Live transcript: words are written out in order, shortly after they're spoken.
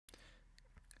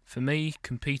For me,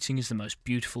 competing is the most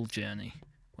beautiful journey.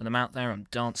 When I'm out there, I'm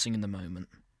dancing in the moment.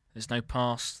 There's no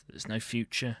past, there's no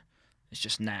future, it's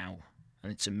just now,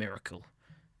 and it's a miracle.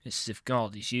 It's as if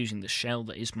God is using the shell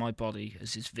that is my body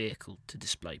as his vehicle to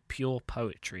display pure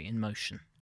poetry in motion.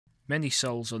 Many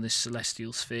souls on this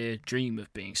celestial sphere dream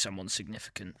of being someone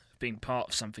significant, of being part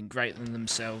of something greater than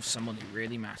themselves, someone who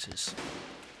really matters.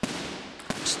 I'm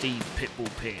Steve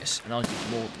Pitbull Pearce, and I do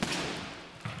more than dream.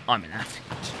 I'm an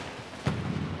athlete.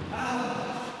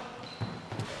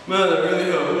 Man, that really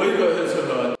hurt. Why you got hit so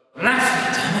hard? I'm an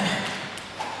athlete, damn it.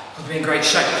 I'll be in great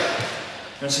shape.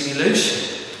 You want to see me lose?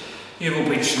 You've all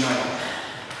been to know.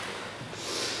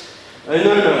 I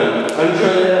know, man. I'm trying to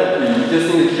help you. You just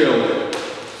need to chill.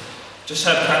 Just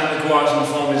heard Paddy Maguire's on the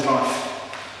form of his life. I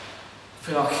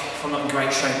feel like if I'm not in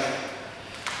great shape,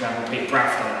 we have a big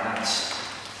Bradford on our hands.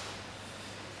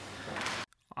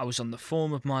 I was on the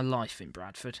form of my life in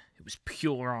Bradford. It was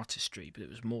pure artistry, but it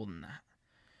was more than that.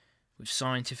 With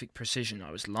scientific precision,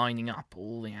 I was lining up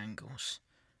all the angles.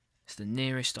 It's the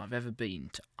nearest I've ever been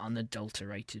to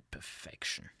unadulterated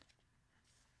perfection.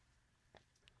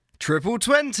 Triple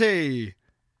 20!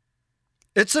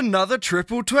 It's another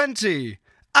triple 20!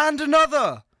 And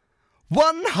another!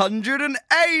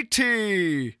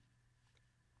 180!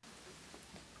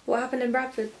 What happened in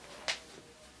Bradford?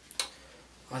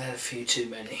 I'd had a few too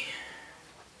many.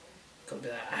 Got a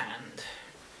bit out of hand.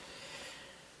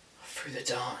 I threw the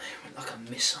dart, it went like a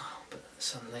missile, but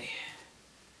suddenly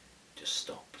it just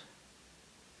stopped.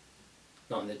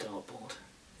 Not in the dartboard,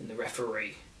 in the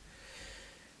referee.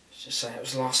 Let's just say it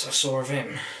was the last I saw of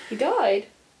him. He died?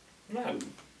 No, he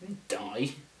didn't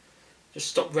die. Just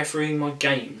stopped refereeing my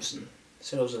games and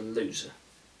said I was a loser.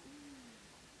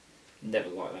 Never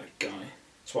liked that guy.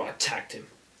 That's why I tagged him.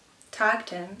 Tagged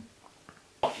him?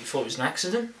 What, you thought it was an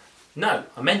accident? No,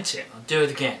 I meant it. I'll do it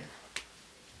again.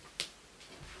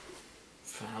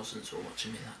 Thousands were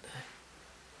watching me that day.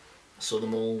 I saw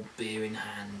them all, beer in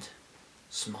hand,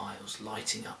 smiles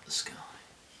lighting up the sky.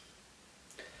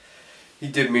 He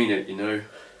did mean it, you know.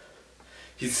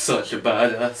 He's such a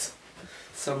badass.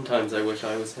 Sometimes I wish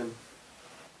I was him.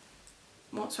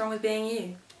 What's wrong with being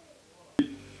you?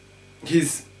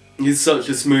 He's such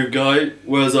a smooth guy,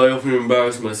 whereas I often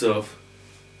embarrass myself.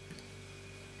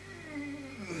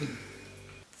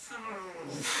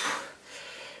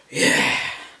 Yeah.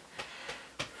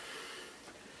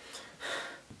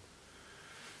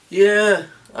 Yeah,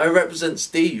 I represent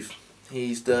Steve.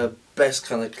 He's the best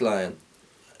kind of client.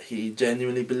 He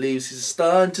genuinely believes he's a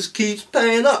star and just keeps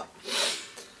paying up.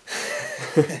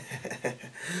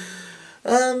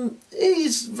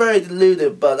 He's very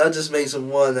deluded, but that just makes him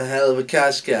one hell of a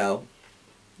cash cow.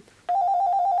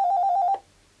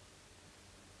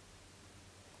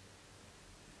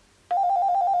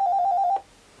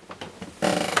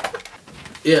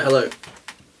 Yeah, hello.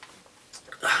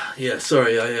 Yeah,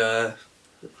 sorry, I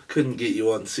couldn't get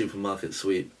you on Supermarket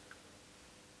Sweep.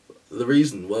 The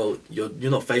reason, well, you're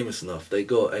not famous enough. They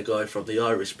got a guy from the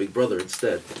Irish Big Brother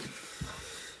instead.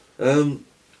 I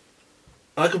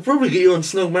could probably get you on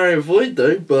Snog, Marry, Avoid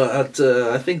though, but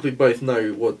I think we both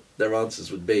know what their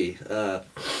answers would be.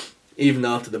 Even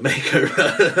after the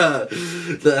makeover.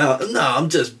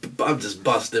 No, I'm just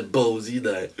busting balls, you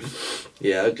know.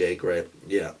 Yeah, okay, great.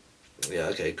 Yeah,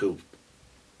 okay, cool.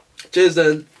 Cheers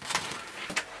then.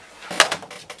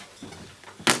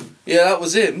 Yeah, that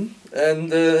was him.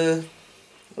 And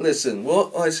listen,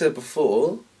 what I said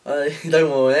before, I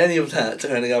don't want any of that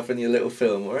turning up in your little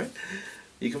film, alright?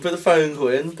 You can put a phone call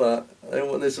in, but I don't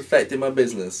want this affecting my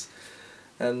business.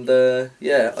 And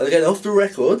yeah, again, off the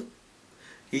record,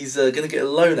 he's going to get a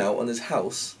loan out on his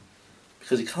house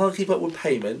because he can't keep up with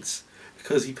payments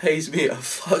because he pays me a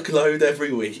fuckload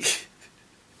every week.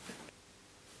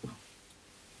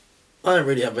 I don't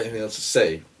really have anything else to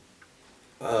say.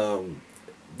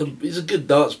 He's a good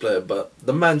darts player, but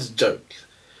the man's a joke.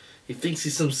 He thinks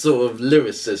he's some sort of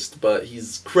lyricist, but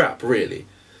he's crap, really.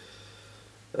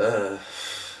 Have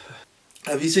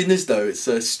you seen this though? It's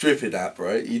a stripping app,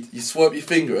 right? You swipe your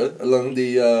finger along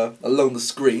the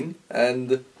screen,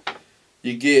 and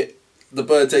you get the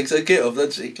bird takes her kit off.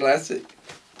 That's a classic.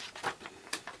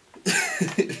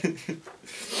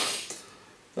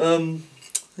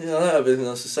 Yeah, I don't have anything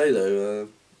else to say though.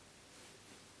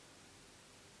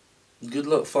 Good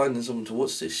luck finding someone to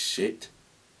watch this shit.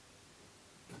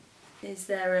 Is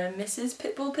there a Mrs.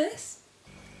 Pitbull Pearce?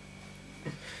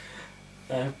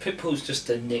 Pitbull's just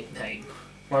a nickname.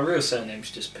 My real surname's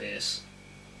just Pearce.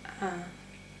 Ah,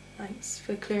 thanks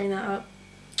for clearing that up.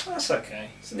 That's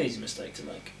okay. It's an easy mistake to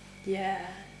make. Yeah.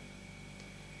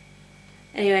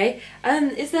 Anyway,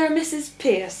 is there a Mrs.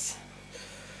 Pearce?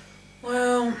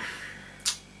 Well,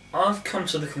 I've come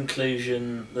to the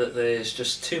conclusion that there's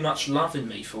just too much love in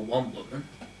me for one woman.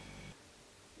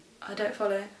 I don't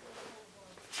follow.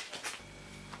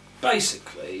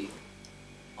 Basically,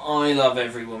 I love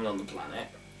every woman on the planet,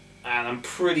 and I'm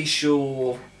pretty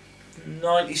sure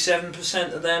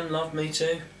 97% of them love me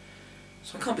too.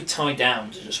 So I can't be tied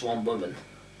down to just one woman.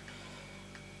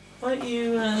 Why don't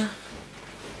you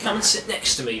come and sit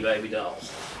next to me, baby doll?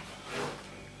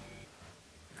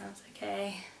 That's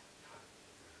okay.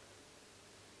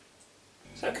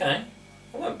 It's okay.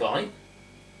 I won't bite.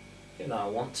 Even though I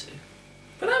want to.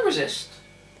 But don't resist.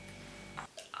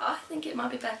 I think it might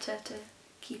be better to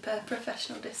keep a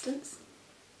professional distance.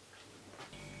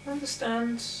 I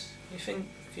understand. You think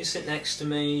if you sit next to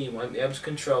me, you won't be able to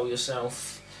control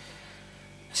yourself.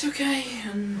 It's okay,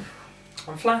 and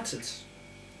I'm flattered.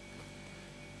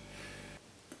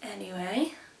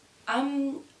 Anyway,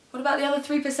 what about the other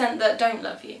 3% that don't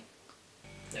love you?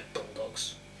 They're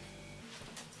bulldogs.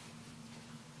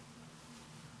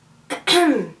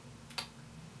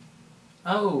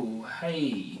 Oh,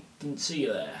 hey, didn't see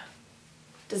you there.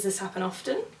 Does this happen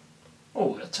often?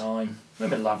 All the time.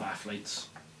 Women love athletes.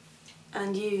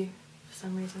 And you, for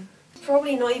some reason.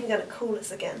 Probably not even going to call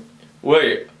us again.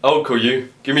 Wait, I'll call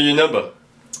you. Give me your number.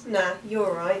 Nah, you're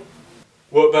alright.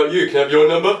 What about you? Can I have your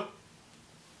number?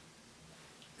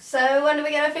 So when do we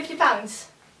get our £50?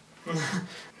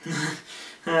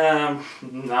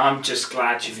 I'm just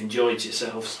glad you've enjoyed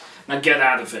yourselves. Now get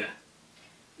out of here.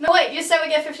 No wait, you said we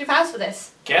get £50 for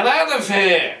this. Get out of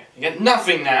here! You get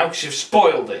nothing now because you've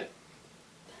spoiled it.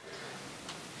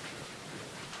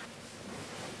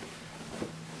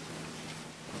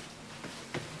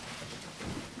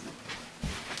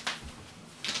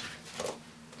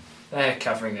 They're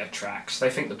covering their tracks. They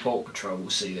think the Port Patrol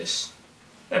will see this.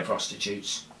 They're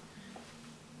prostitutes.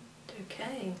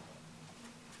 Okay.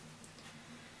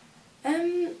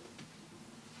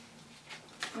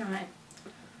 Right.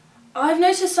 I've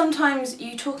noticed sometimes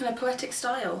you talk in a poetic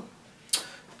style.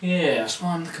 Yeah, that's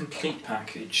why I'm the complete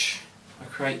package. I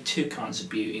create two kinds of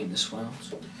beauty in this world.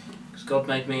 Because God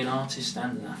made me an artist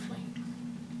and an athlete.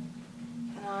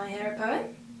 Can I hear a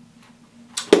poem?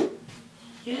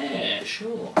 Yeah,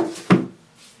 sure.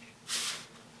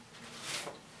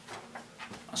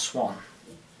 A swan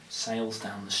sails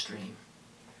down the stream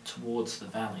towards the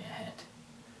valley ahead,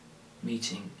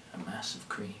 meeting a mass of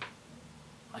cream.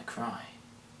 I cry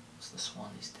as the swan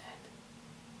is dead.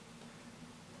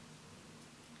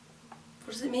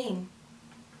 What does it mean?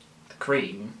 The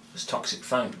cream was toxic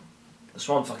foam. The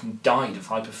swan fucking died of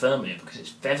hypothermia because its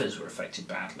feathers were affected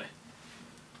badly.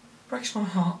 Breaks my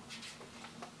heart.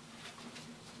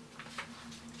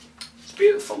 It's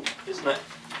beautiful, isn't it?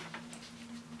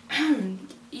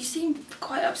 You seem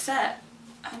quite upset.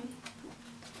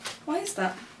 Why is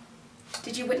that?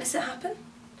 Did you witness it happen?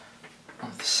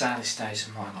 One of the saddest days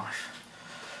of my life.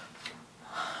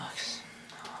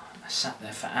 I sat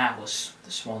there for hours with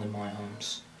the swan in my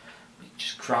arms. We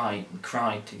just cried and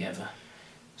cried together.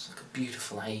 It was like a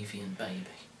beautiful avian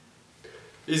baby.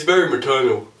 He's very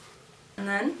maternal. And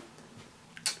then?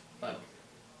 Well,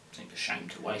 seemed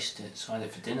ashamed to waste it, so I had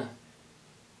it for dinner.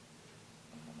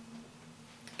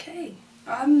 Okay.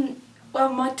 Well,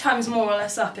 my time's more or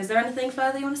less up. Is there anything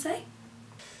further you want to say?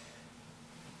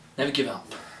 Never give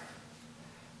up.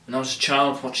 When I was a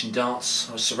child watching darts,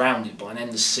 I was surrounded by an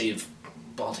endless sea of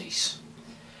bodies.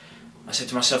 I said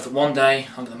to myself that one day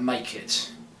I'm going to make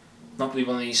it. Not be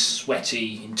one of these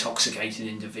sweaty, intoxicated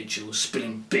individuals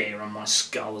spilling beer on my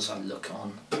skull as I look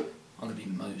on. I'm going to be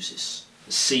Moses.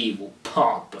 The sea will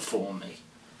part before me.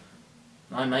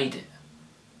 And I made it.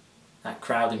 That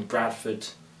crowd in Bradford,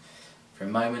 for a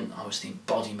moment I was the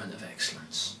embodiment of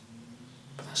excellence.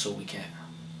 But that's all we get.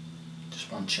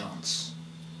 Just one chance.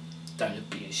 Don't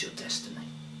abuse your destiny.